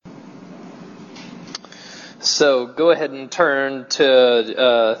So go ahead and turn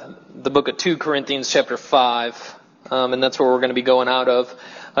to the book of 2 Corinthians chapter 5, and that's where we're going to be going out of,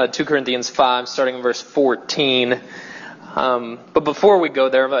 2 Corinthians 5, starting in verse 14. But before we go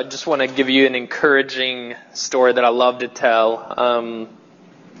there, I just want to give you an encouraging story that I love to tell.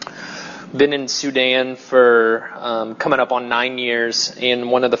 Been in Sudan for coming up on 9 years,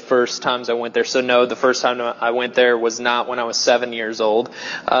 and one of the first times I went there, so no, the first time I went there was not when I was 7 years old.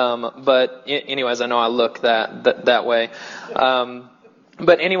 But anyways, I know I look that way.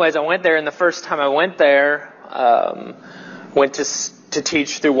 But anyways, I went there, and the first time I went there, went to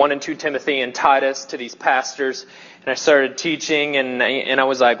teach through 1 and 2 Timothy and Titus to these pastors. And I started teaching, and I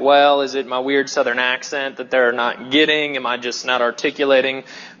was like, well, is it my weird southern accent that they're not getting? Am I just not articulating?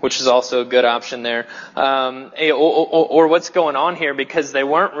 Which is also a good option there. Or what's going on here? Because they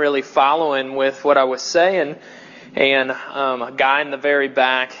weren't really following with what I was saying. And a guy in the very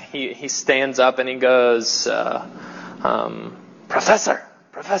back, he stands up and he goes, Professor.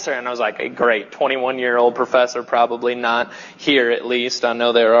 And I was like, hey, great, 21-year-old professor, probably not here at least. I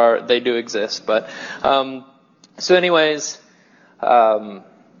know they do exist, but... So anyways, I'd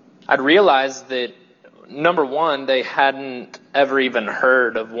realized that, number one, they hadn't ever even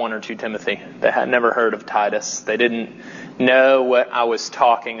heard of 1 or 2 Timothy. They had never heard of Titus. They didn't know what I was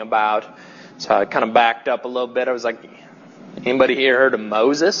talking about. So I kind of backed up a little bit. I was like, anybody here heard of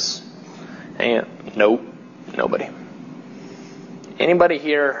Moses? And nope, nobody. Anybody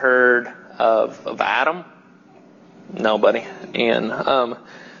here heard of Adam? Nobody. And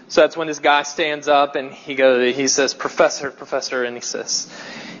so that's when this guy stands up and he says, Professor, and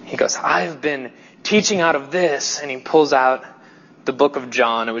he goes, I've been teaching out of this, and he pulls out the book of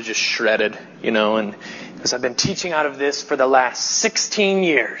John. It was just shredded, and he goes, I've been teaching out of this for the last 16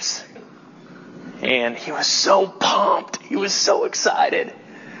 years. And he was so pumped. He was so excited.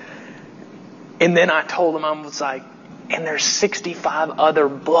 And then I told him, I was like, and there's 65 other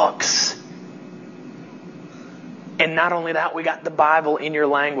books. And not only that, we got the Bible in your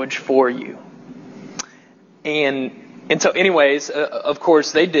language for you. And so anyways, of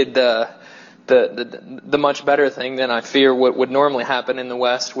course, they did the much better thing than I fear what would normally happen in the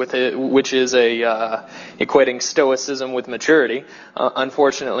West with it, which is equating stoicism with maturity,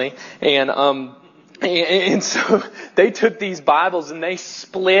 unfortunately. And so they took these Bibles and they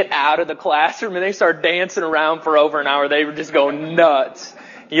split out of the classroom and they started dancing around for over an hour. They were just going nuts,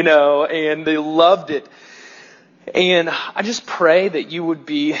 and they loved it. And I just pray that you would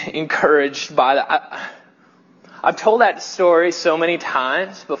be encouraged by that. I've told that story so many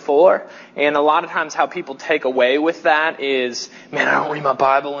times before, and a lot of times how people take away with that is, man, I don't read my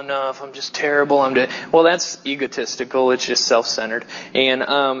Bible enough. I'm just terrible. Well, that's egotistical. It's just self-centered.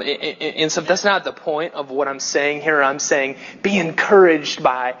 And so that's not the point of what I'm saying here. I'm saying be encouraged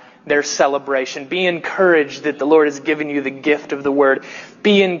by their celebration. Be encouraged that the Lord has given you the gift of the Word.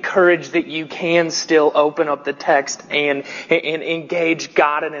 Be encouraged that you can still open up the text and engage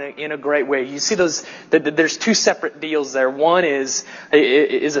God in a great way. You see there's 2 separate deals there. One is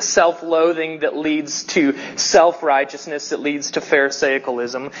a self-loathing that leads to self-righteousness that leads to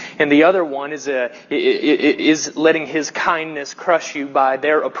Pharisaicalism. And the other one is letting His kindness crush you by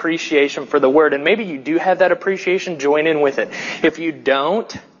their appreciation for the Word. And maybe you do have that appreciation, join in with it. If you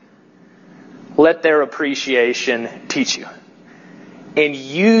don't, let their appreciation teach you. And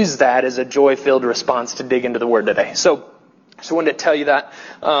use that as a joy-filled response to dig into the Word today. So I wanted to tell you that.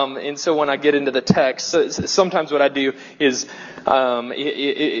 And so when I get into the text, sometimes what I do is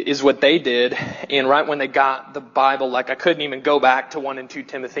what they did. And right when they got the Bible, I couldn't even go back to 1 and 2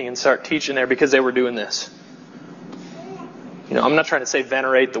 Timothy and start teaching there because they were doing this. I'm not trying to say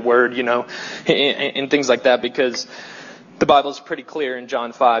venerate the Word, and things like that, because the Bible's pretty clear in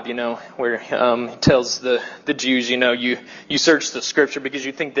John 5, where it tells the Jews, you search the Scripture because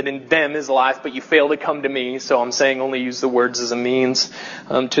you think that in them is life, but you fail to come to me. So I'm saying only use the words as a means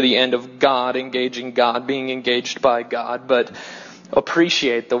to the end of God, engaging God, being engaged by God. But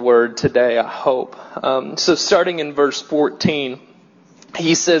appreciate the Word today, I hope. So starting in verse 14,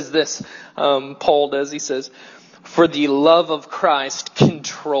 he says this, Paul does, he says, for the love of Christ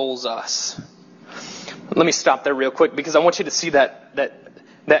controls us. Let me stop there real quick because I want you to see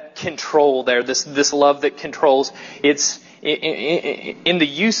that control there, this love that controls. It's in the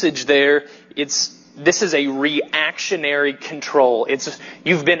usage there. This is a reactionary control.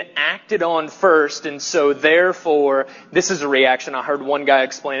 You've been acted on first, and so therefore this is a reaction. I heard one guy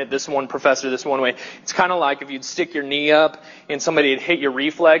explain it, this one professor, this one way. It's kind of like if you'd stick your knee up and somebody had hit your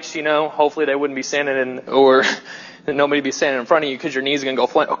reflex. Hopefully they wouldn't be standing or nobody would be standing in front of you because your knee's going to go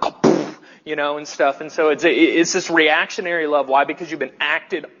flat. and stuff. And so it's this reactionary love. Why? Because you've been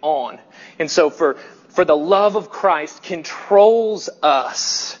acted on. And so for the love of Christ controls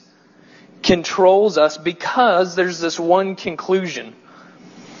us because there's this one conclusion.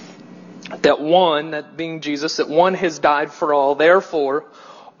 That being Jesus, that one has died for all, therefore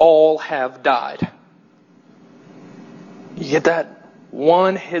all have died. You get that?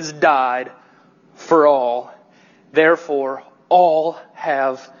 One has died for all, therefore all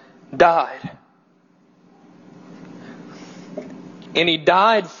have died. And He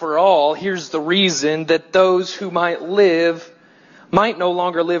died for all. Here's the reason: that those who might no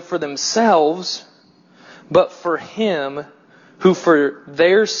longer live for themselves, but for Him who for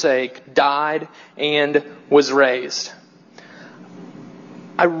their sake died and was raised.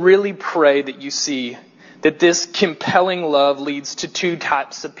 I really pray that you see that this compelling love leads to two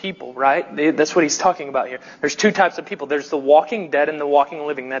types of people, right? That's what he's talking about here. There's two types of people. There's the walking dead and the walking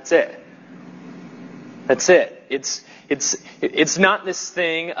living. That's it. That's it. It's not this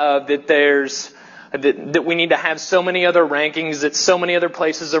thing of that we need to have so many other rankings, that so many other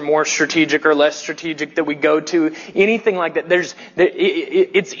places are more strategic or less strategic that we go to. Anything like that.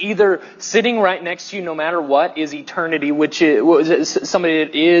 It's either sitting right next to you no matter what is eternity, which is somebody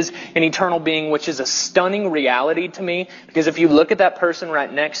that is an eternal being, which is a stunning reality to me. Because if you look at that person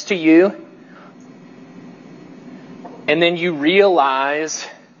right next to you, and then you realize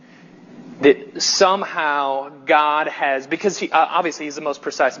that somehow God has, because obviously He's the most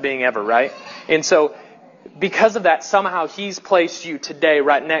precise being ever, right? And so because of that, somehow He's placed you today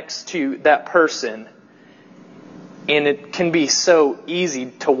right next to that person. And it can be so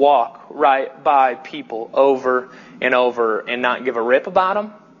easy to walk right by people over and over and not give a rip about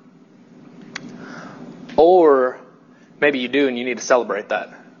them. Or maybe you do and you need to celebrate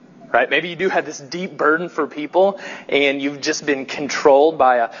that. Right? Maybe you do have this deep burden for people and you've just been controlled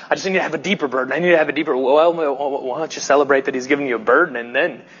by I just need to have a deeper burden. I need to have a deeper... Well, why don't you celebrate that He's given you a burden and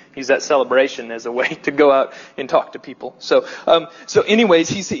then use that celebration as a way to go out and talk to people. So anyways,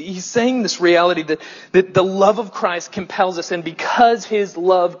 he's saying this reality that the love of Christ compels us, and because His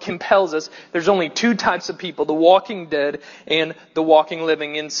love compels us, there's only two types of people, the walking dead and the walking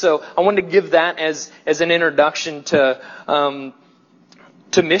living. And so I wanted to give that as an introduction to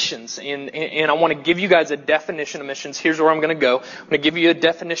missions, and I want to give you guys a definition of missions. Here's where I'm going to go. I'm going to give you a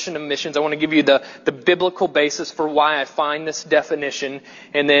definition of missions. I want to give you the biblical basis for why I find this definition,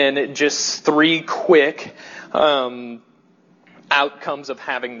 and then just three quick outcomes of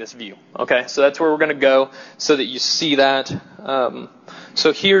having this view. Okay, so that's where we're going to go so that you see that.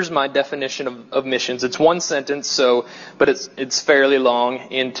 So here's my definition of missions. It's one sentence, but it's fairly long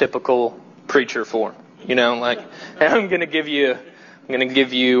in typical preacher form. And I'm going to give you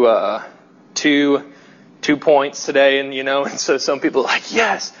 2 points today, and so some people are like,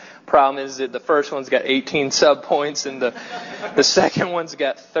 yes. Problem is that the first one's got 18 sub-points, and the second one's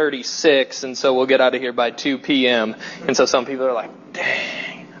got 36, and so we'll get out of here by 2 p.m. And so some people are like,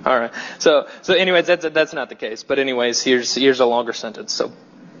 dang. All right. So anyways, that's not the case. But anyways, here's a longer sentence. So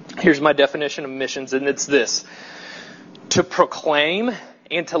here's my definition of missions, and it's this: to proclaim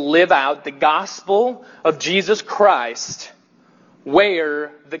and to live out the gospel of Jesus Christ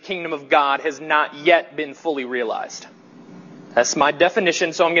where the kingdom of God has not yet been fully realized. That's my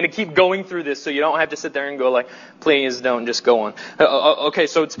definition, so I'm going to keep going through this so you don't have to sit there and go like, please don't, just go on. Okay,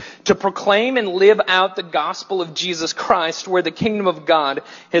 so it's to proclaim and live out the gospel of Jesus Christ where the kingdom of God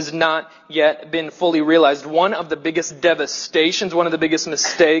has not yet been fully realized. One of the biggest devastations, one of the biggest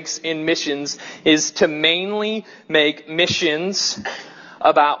mistakes in missions is to mainly make missions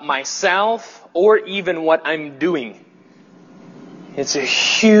about myself or even what I'm doing. It's a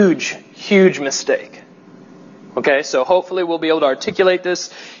huge, huge mistake. Okay, so hopefully we'll be able to articulate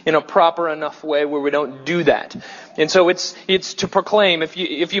this in a proper enough way where we don't do that. And so it's to proclaim. If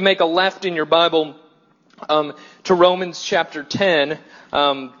you make a left in your Bible to Romans chapter 10,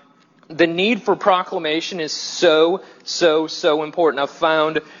 the need for proclamation is so important.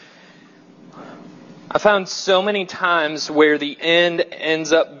 I found so many times where the end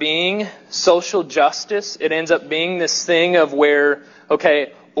ends up being social justice. It ends up being this thing of where,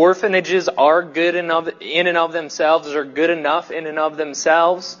 okay, orphanages are good enough in and of themselves, are good enough in and of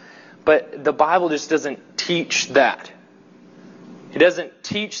themselves, but the Bible just doesn't teach that. It doesn't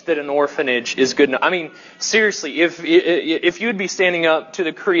teach that an orphanage is good enough. I mean, seriously, if you would be standing up to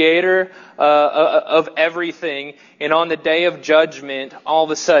the Creator of everything, and on the day of judgment, all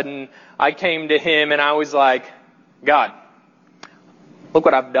of a sudden, I came to Him and I was like, God, look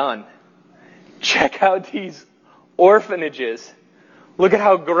what I've done. Check out these orphanages. Look at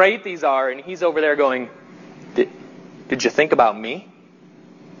how great these are. And He's over there going, did you think about me?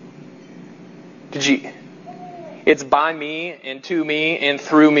 It's by me and to me and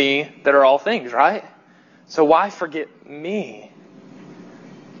through me that are all things, right? So why forget me?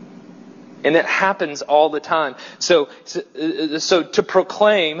 And it happens all the time. So to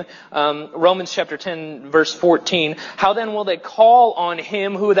proclaim, Romans chapter 10, verse 14, how then will they call on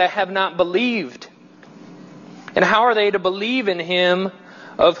him who they have not believed? And how are they to believe in him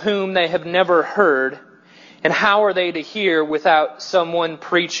of whom they have never heard? And how are they to hear without someone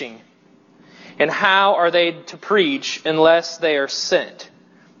preaching? And how are they to preach unless they are sent?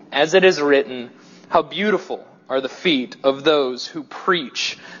 As it is written, how beautiful are the feet of those who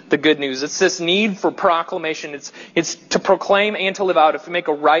preach the good news. It's this need for proclamation. It's to proclaim and to live out. If you make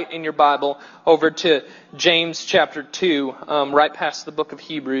a right in your Bible over to James chapter 2, right past the book of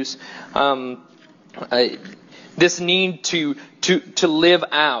Hebrews, this need to live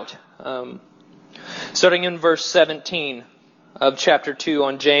out. Starting in verse 17 of chapter 2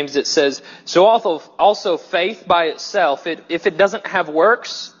 on James, it says, so also faith by itself, if it doesn't have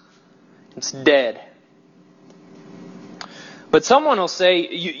works, it's dead. But someone will say,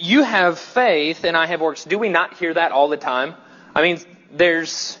 you have faith and I have works. Do we not hear that all the time? I mean,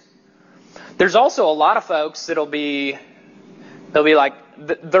 there's also a lot of folks they'll be like,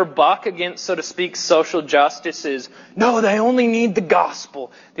 their buck against, so to speak, social justice is, no, they only need the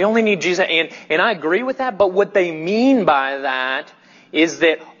gospel. They only need Jesus. And I agree with that, but what they mean by that is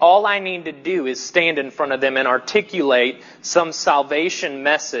that all I need to do is stand in front of them and articulate some salvation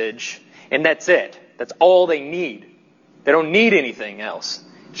message, and that's it. That's all they need. They don't need anything else.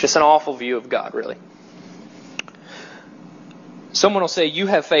 It's just an awful view of God, really. Someone will say, you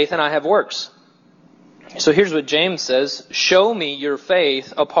have faith and I have works. So here's what James says. Show me your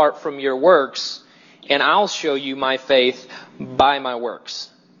faith apart from your works, and I'll show you my faith by my works.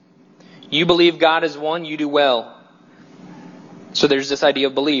 You believe God is one, you do well. So there's this idea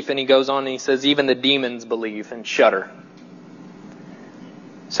of belief, and he goes on and he says, even the demons believe and shudder.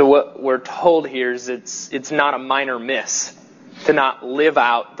 So what we're told here is it's not a minor miss to not live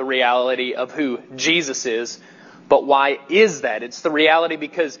out the reality of who Jesus is. But why is that? It's the reality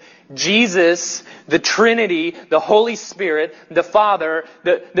because Jesus, the Trinity, the Holy Spirit, the Father,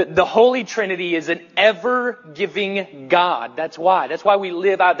 the Holy Trinity is an ever-giving God. That's why. That's why we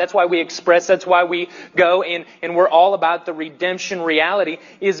live out. That's why we express. That's why we go and we're all about the redemption reality,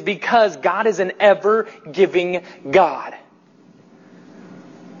 is because God is an ever-giving God.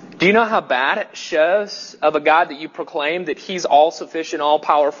 Do you know how bad it shows of a God that you proclaim that He's all-sufficient,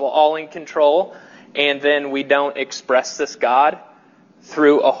 all-powerful, all-in-control, and then we don't express this God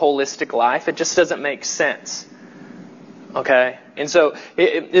through a holistic life? It just doesn't make sense. Okay? And so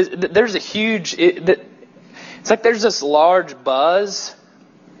there's a huge... It's like there's this large buzz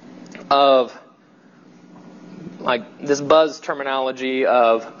of... like this buzz terminology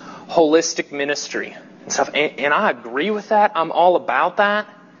of holistic ministry and stuff. And I agree with that. I'm all about that.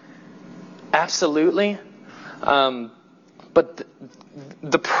 Absolutely. But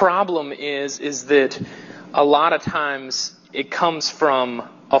the problem is that a lot of times it comes from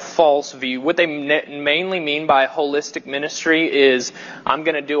a false view. What they mainly mean by holistic ministry is I'm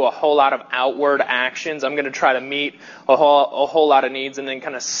going to do a whole lot of outward actions. I'm going to try to meet a whole lot of needs and then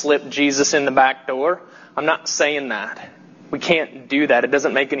kind of slip Jesus in the back door. I'm not saying that. We can't do that. It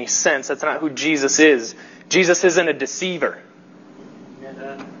doesn't make any sense. That's not who Jesus is. Jesus isn't a deceiver.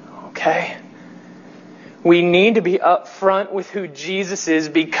 Okay? We need to be upfront with who Jesus is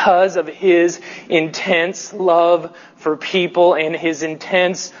because of His intense love for people and His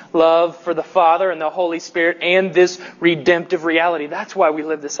intense love for the Father and the Holy Spirit and this redemptive reality. That's why we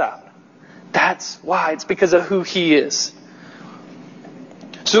live this out. That's why. It's because of who He is.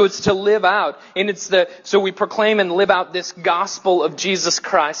 So it's to live out. And so we proclaim and live out this gospel of Jesus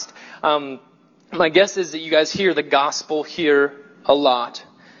Christ. My guess is that you guys hear the gospel here a lot.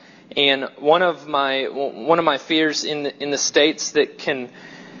 And one of my fears in the States that can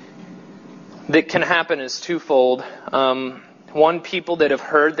happen is twofold. One, people that have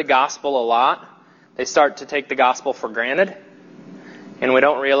heard the gospel a lot, they start to take the gospel for granted. And we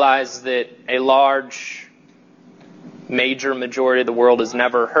don't realize that a large, major majority of the world has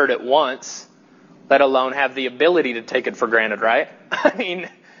never heard it once, let alone have the ability to take it for granted, right? I mean,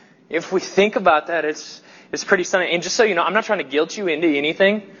 if we think about that, it's pretty stunning. And just so you know, I'm not trying to guilt you into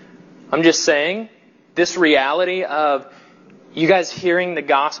anything. I'm just saying, this reality of you guys hearing the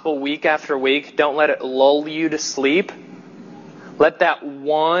gospel week after week, don't let it lull you to sleep. Let that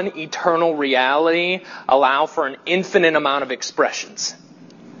one eternal reality allow for an infinite amount of expressions.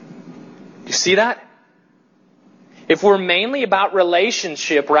 Do you see that? If we're mainly about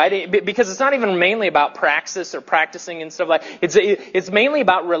relationship, right? Because it's not even mainly about praxis or practicing and stuff like that. It's mainly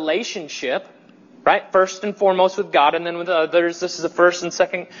about relationship. Right? First and foremost with God, and then with others. This is the first and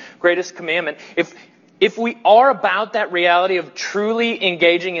second greatest commandment. If we are about that reality of truly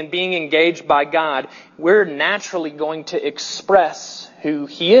engaging and being engaged by God, we're naturally going to express who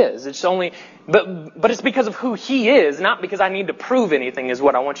He is. It's only, but it's because of who He is, not because I need to prove anything, is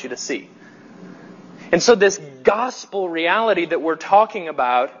what I want you to see. And so this gospel reality that we're talking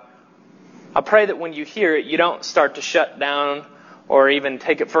about, I pray that when you hear it, you don't start to shut down or even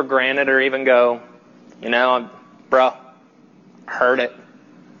take it for granted or even go, bro, heard it.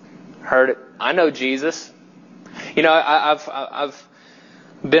 I know Jesus. I've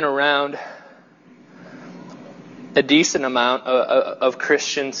been around a decent amount of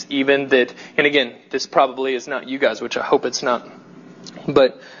Christians even that, and again, this probably is not you guys, which I hope it's not,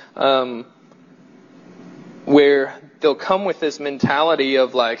 but where they'll come with this mentality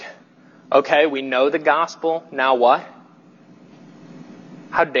of like, okay, we know the gospel, now what?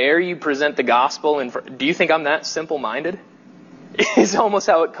 How dare you present the gospel? And do you think I'm that simple-minded? It's almost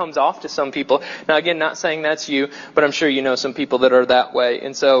how it comes off to some people. Now, again, not saying that's you, but I'm sure you know some people that are that way.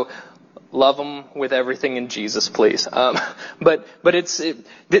 And so, love them with everything in Jesus, please. But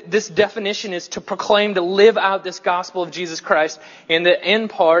this definition is to proclaim, to live out this gospel of Jesus Christ. And the end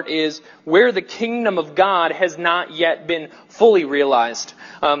part is where the kingdom of God has not yet been fully realized.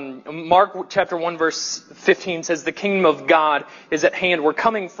 Mark chapter 1 verse 15 says the kingdom of God is at hand. We're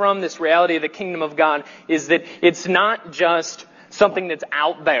coming from this reality of the kingdom of God is that it's not just something that's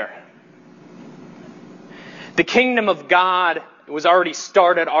out there. The kingdom of God was already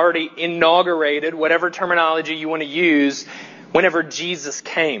started, already inaugurated, whatever terminology you want to use, whenever Jesus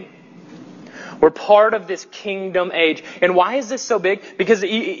came. We're part of this kingdom age. And why is this so big? Because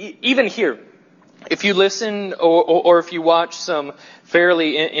even here, if you listen or if you watch some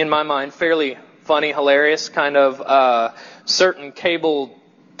fairly, in my mind, fairly funny, hilarious kind of certain cable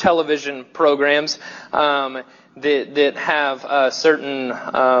television programs that have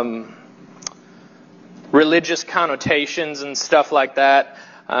certain religious connotations and stuff like that.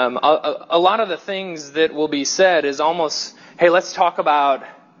 A lot of the things that will be said is almost, hey, let's talk about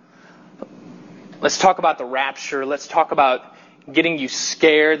the rapture. Let's talk about getting you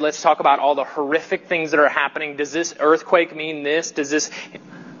scared. Let's talk about all the horrific things that are happening. Does this earthquake mean this? Does this?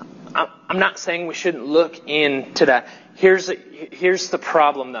 I'm not saying we shouldn't look into that. Here's the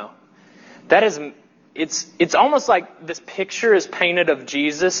problem, though. That is, it's almost like this picture is painted of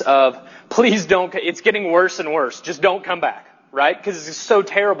Jesus of, please don't, it's getting worse and worse. Just don't come back, right? Because it's so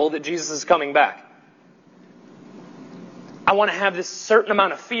terrible that Jesus is coming back. I want to have this certain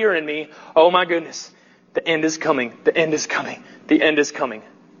amount of fear in me. Oh my goodness, the end is coming. The end is coming. The end is coming.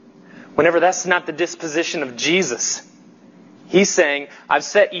 Whenever that's not the disposition of Jesus. He's saying, I've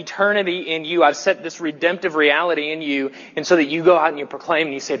set eternity in you. I've set this redemptive reality in you. And so that you go out and you proclaim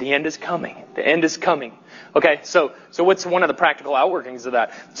and you say, the end is coming. The end is coming. Okay, so what's one of the practical outworkings of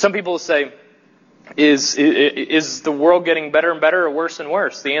that? Some people say, is the world getting better and better or worse and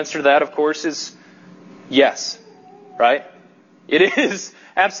worse? The answer to that, of course, is yes. Right? It is.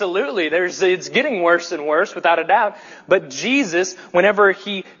 Absolutely. It's getting worse and worse, without a doubt. But Jesus, whenever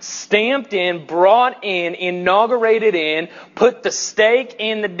He stamped in, brought in, inaugurated in, put the stake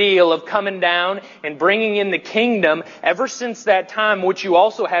in the deal of coming down and bringing in the kingdom, ever since that time, what you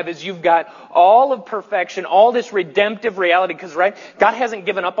also have is you've got all of perfection, all this redemptive reality. Because, right, God hasn't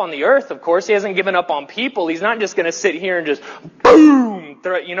given up on the earth, of course. He hasn't given up on people. He's not just going to sit here and just, boom,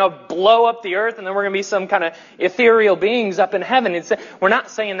 blow up the earth and then we're going to be some kind of ethereal beings up in heaven. We're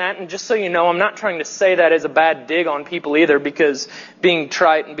not saying that, and just so you know, I'm not trying to say that as a bad dig on people either, because being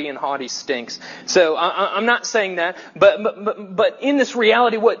trite and being haughty stinks. So I'm not saying that, but in this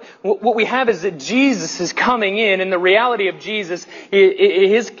reality, what we have is that Jesus is coming in, and the reality of Jesus,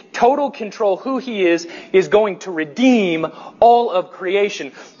 His total control, who He is going to redeem all of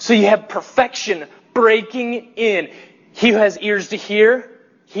creation. So you have perfection breaking in. He who has ears to hear,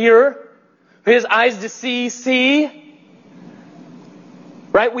 hear. Who has eyes to see, see.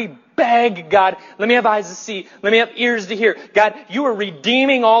 Right? We beg God, let me have eyes to see. Let me have ears to hear. God, you are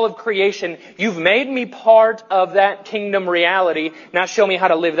redeeming all of creation. You've made me part of that kingdom reality. Now show me how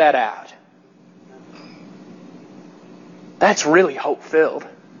to live that out. That's really hope-filled.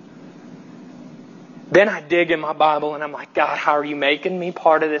 Then I dig in my Bible and I'm like, God, how are you making me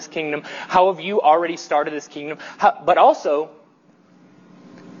part of this kingdom? How have you already started this kingdom? But also,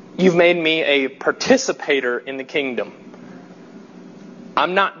 you've made me a participator in the kingdom.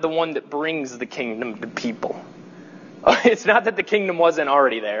 I'm not the one that brings the kingdom to people. It's not that the kingdom wasn't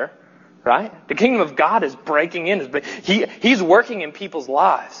already there, right? The kingdom of God is breaking in. He's working in people's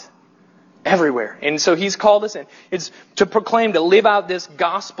lives. Everywhere. And so He's called us in. It's to proclaim, to live out this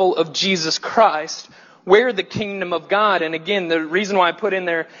gospel of Jesus Christ, where the kingdom of God, and again, the reason why I put in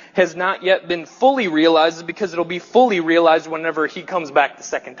there, has not yet been fully realized is because it'll be fully realized whenever He comes back the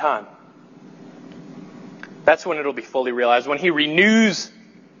second time. That's when it'll be fully realized, when He renews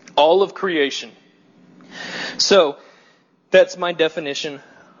all of creation. So, that's my definition.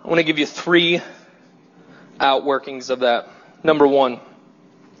 I want to give you 3 outworkings of that. Number 1,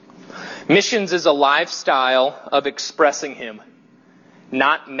 missions is a lifestyle of expressing Him,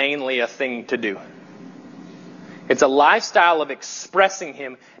 not mainly a thing to do. It's a lifestyle of expressing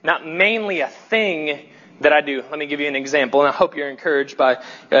Him, not mainly a thing that I do. Let me give you an example, and I hope you're encouraged by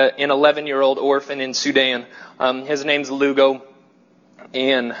an 11-year-old orphan in Sudan. His name's Lugo,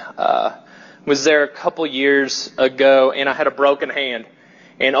 and was there a couple years ago, and I had a broken hand.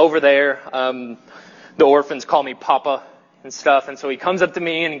 And over there, the orphans call me Papa and stuff, and so he comes up to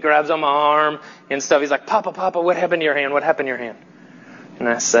me and he grabs on my arm and stuff. He's like, Papa, Papa, what happened to your hand? What happened to your hand? And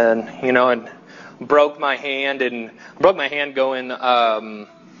I said, I broke my hand going,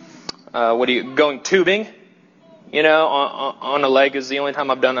 going tubing, on a leg is the only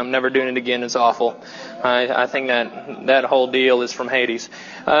time I've done. I'm never doing it again. It's awful. I think that whole deal is from Hades.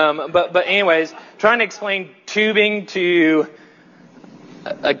 But anyways, trying to explain tubing to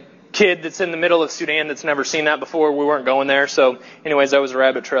a kid that's in the middle of Sudan that's never seen that before. We weren't going there. So anyways, that was a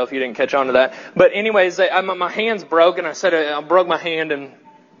rabbit trail if you didn't catch on to that. But anyways, my hand's broken. I said, I broke my hand, and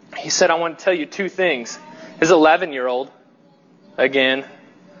he said, I want to tell you 2 things. His 11-year-old, again,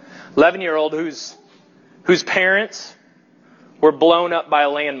 11-year-old whose parents were blown up by a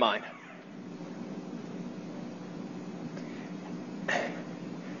landmine.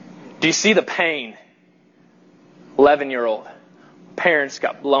 Do you see the pain? 11-year-old. Parents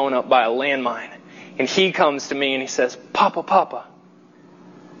got blown up by a landmine. And he comes to me and he says, Papa, Papa,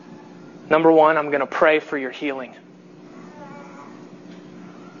 number 1, I'm going to pray for your healing.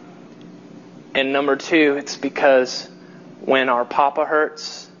 And number 2, it's because when our Papa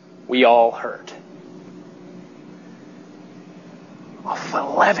hurts, we all hurt. An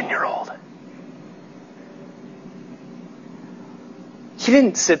 11-year-old. He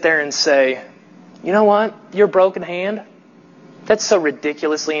didn't sit there and say, you know what, your broken hand, that's so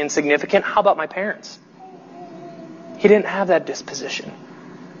ridiculously insignificant. How about my parents? He didn't have that disposition.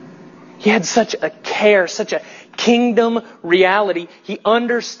 He had such a care, such a kingdom reality. He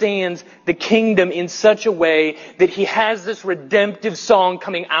understands the kingdom in such a way that he has this redemptive song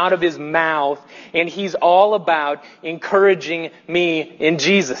coming out of his mouth, and he's all about encouraging me in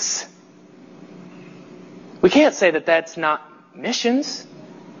Jesus. We can't say that that's not missions.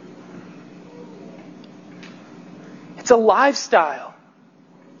 It's a lifestyle.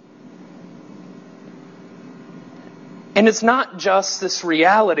 And it's not just this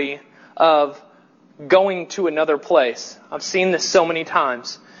reality of going to another place. I've seen this so many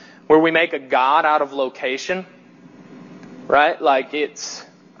times where we make a God out of location, right? Like it's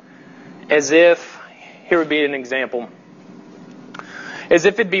as if, here would be an example, as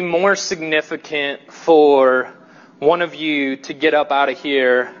if it'd be more significant for one of you to get up out of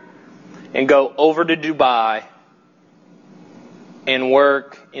here and go over to Dubai and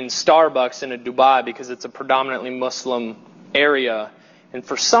work in Starbucks in Dubai because it's a predominantly Muslim area. And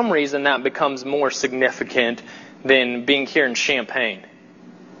for some reason that becomes more significant than being here in Champaign,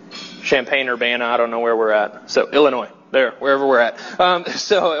 Urbana, I don't know where we're at. So Illinois, there, wherever we're at.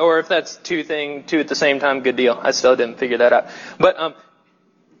 Or if that's two at the same time, good deal. I still didn't figure that out. But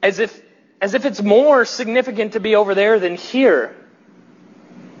as if it's more significant to be over there than here.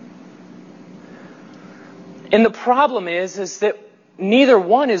 And the problem is that neither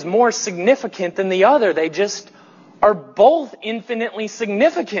one is more significant than the other. They just are both infinitely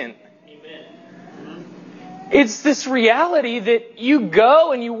significant. Amen. It's this reality that you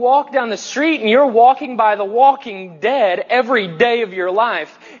go and you walk down the street and you're walking by the walking dead every day of your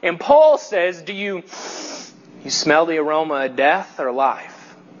life. And Paul says, do you smell the aroma of death or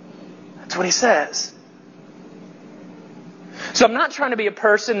life? That's what he says. So I'm not trying to be a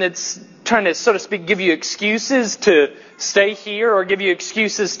person that's trying to, so to speak, give you excuses to stay here or give you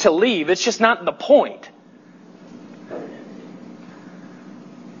excuses to leave. It's just not the point.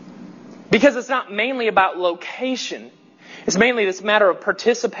 Because it's not mainly about location. It's mainly this matter of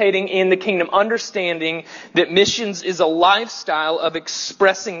participating in the kingdom, understanding that missions is a lifestyle of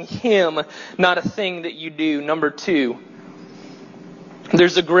expressing Him, not a thing that you do. Number 2,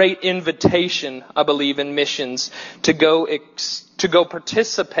 there's a great invitation, I believe, in missions to go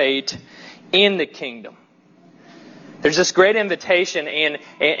participate in the kingdom. There's this great invitation,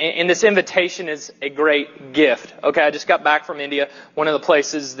 and this invitation is a great gift. Okay, I just got back from India. One of the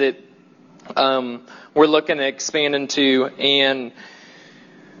places that we're looking to expand into. And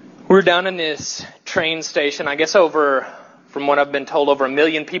we're down in this train station. I guess from what I've been told, over 1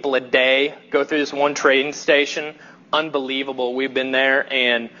 million people a day go through this one train station. Unbelievable. We've been there,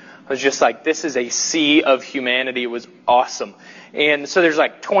 and I was just like, this is a sea of humanity. It was awesome. And so there's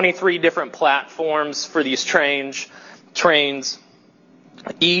like 23 different platforms for these trains.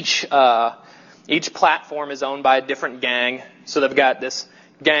 Each platform is owned by a different gang. So they've got this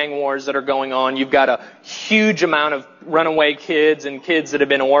gang wars that are going on. You've got a huge amount of runaway kids and kids that have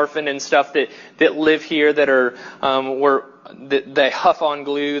been orphaned and stuff that live here that are they huff on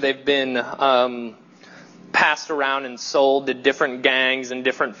glue. They've been passed around and sold to different gangs and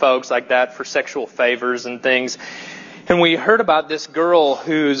different folks like that for sexual favors and things. And we heard about this girl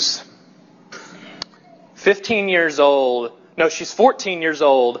who's 15 years old. No, she's 14 years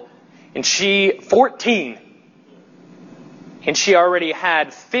old. And she already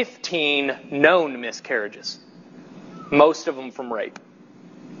had 15 known miscarriages. Most of them from rape.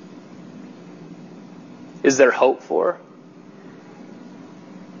 Is there hope for her?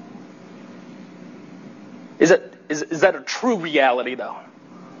 Is that a true reality, though?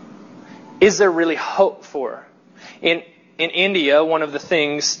 Is there really hope for her? In India, one of the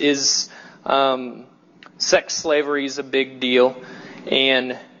things is sex slavery is a big deal.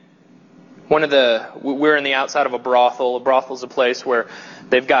 And we're in the outside of a brothel. A brothel's a place where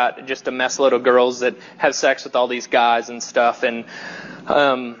they've got just a mess load of girls that have sex with all these guys and stuff. And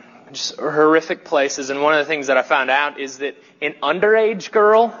just horrific places. And one of the things that I found out is that an underage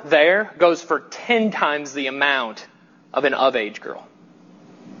girl there goes for 10 times the amount of an of-age girl.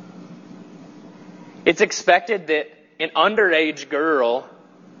 It's expected that an underage girl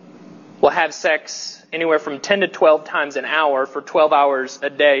will have sex anywhere from 10 to 12 times an hour for 12 hours a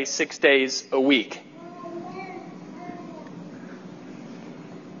day, 6 days a week.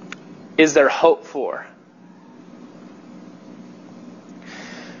 Is there hope for?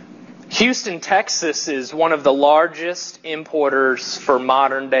 Houston, Texas is one of the largest importers for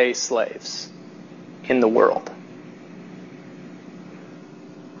modern day slaves in the world.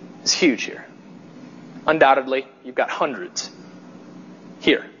 It's huge here. Undoubtedly, you've got hundreds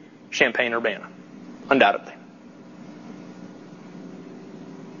here, Champaign-Urbana. Undoubtedly.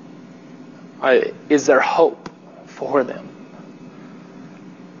 Is there hope for them?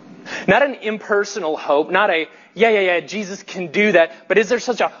 Not an impersonal hope, not a, Jesus can do that, but is there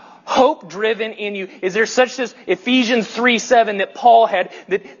such a hope driven in you? Is there such this Ephesians 3:7 that Paul had,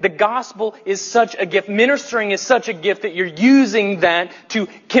 that the gospel is such a gift, ministering is such a gift that you're using that to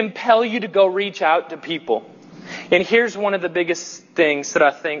compel you to go reach out to people? And here's one of the biggest things that I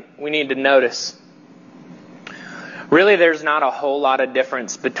think we need to notice. Really, there's not a whole lot of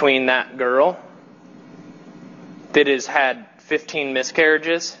difference between that girl that has had 15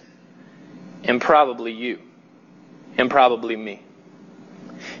 miscarriages and probably you and probably me.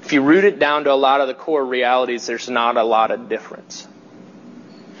 If you root it down to a lot of the core realities, there's not a lot of difference.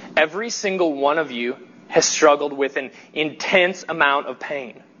 Every single one of you has struggled with an intense amount of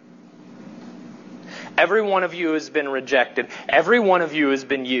pain. Every one of you has been rejected. Every one of you has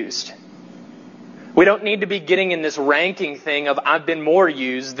been used. We don't need to be getting in this ranking thing of I've been more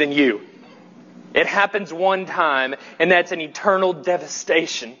used than you. It happens one time, and that's an eternal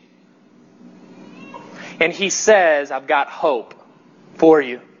devastation. And he says, I've got hope for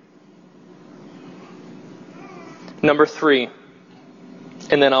you. Number 3,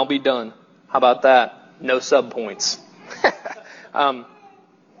 and then I'll be done. How about that? No subpoints.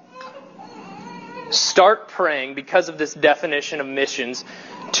 Start praying because of this definition of missions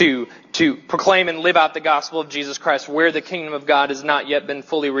to proclaim and live out the gospel of Jesus Christ where the kingdom of God has not yet been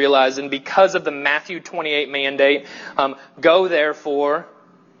fully realized. And because of the Matthew 28 mandate, go therefore,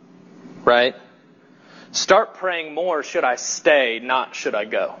 right? Start praying more, should I stay, not should I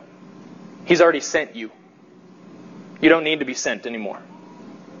go. He's already sent you. You don't need to be sent anymore.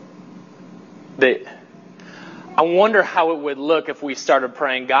 I wonder how it would look if we started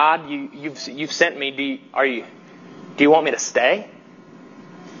praying, God, you've sent me. Do you want me to stay?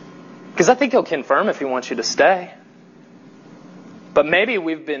 Because I think He'll confirm if He wants you to stay. But maybe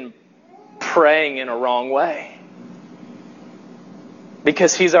we've been praying in a wrong way.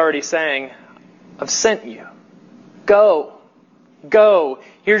 Because He's already saying, I've sent you. Go. Go.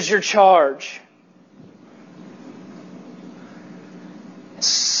 Here's your charge.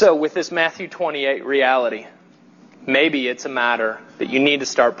 So with this Matthew 28 reality, maybe it's a matter that you need to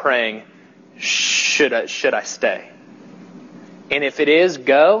start praying, should I stay? And if it is,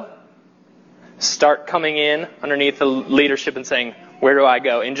 go. Start coming in underneath the leadership and saying, where do I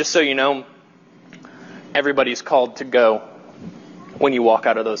go? And just so you know, everybody's called to go when you walk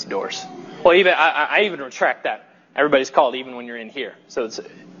out of those doors. Well, even I even retract that. Everybody's called even when you're in here. So it's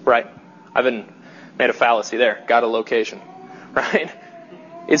right. I've made a fallacy there. Got a location, right?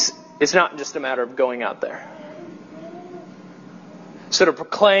 It's not just a matter of going out there. So to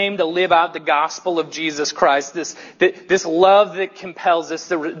proclaim, to live out the gospel of Jesus Christ, this love that compels us,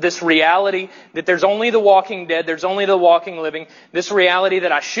 this reality that there's only the walking dead, there's only the walking living, this reality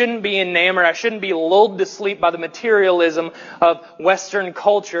that I shouldn't be enamored, I shouldn't be lulled to sleep by the materialism of Western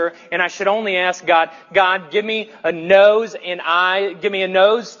culture, and I should only ask God, give me a nose and eye, give me a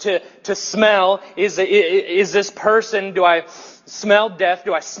nose to smell. Is this person, do I smell death?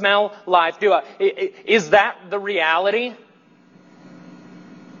 Do I smell life? Is that the reality?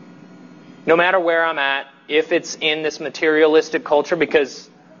 No matter where I'm at, if it's in this materialistic culture, because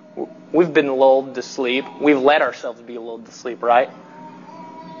we've been lulled to sleep. We've let ourselves be lulled to sleep, right?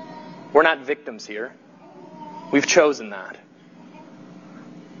 We're not victims here. We've chosen that.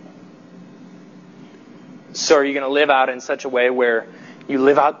 So are you going to live out in such a way where you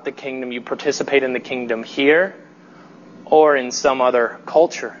live out the kingdom, you participate in the kingdom here, or in some other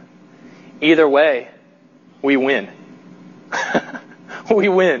culture? Either way, we win. We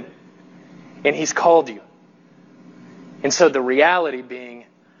win. And He's called you. And so the reality being,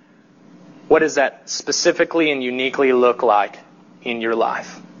 what does that specifically and uniquely look like in your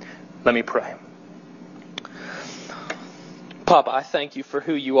life? Let me pray. Papa, I thank you for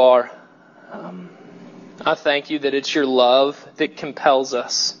who you are. I thank you that it's your love that compels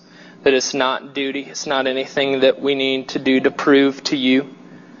us. That it's not duty. It's not anything that we need to do to prove to you.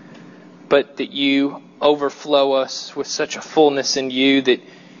 But that you overflow us with such a fullness in you that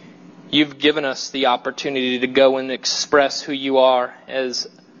you've given us the opportunity to go and express who you are as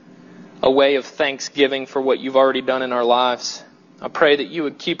a way of thanksgiving for what you've already done in our lives. I pray that you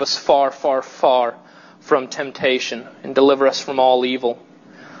would keep us far, far, far from temptation and deliver us from all evil.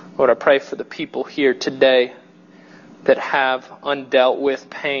 Lord, I pray for the people here today that have undealt with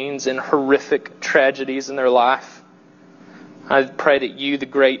pains and horrific tragedies in their life. I pray that you, the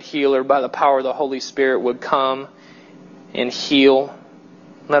great healer, by the power of the Holy Spirit, would come and heal.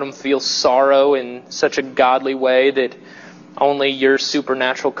 Let them feel sorrow in such a godly way that only your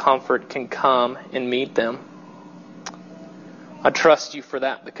supernatural comfort can come and meet them. I trust you for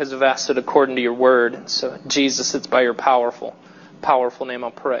that because I've asked it according to your word. So, Jesus, it's by your powerful name I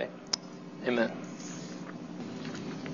pray. Amen.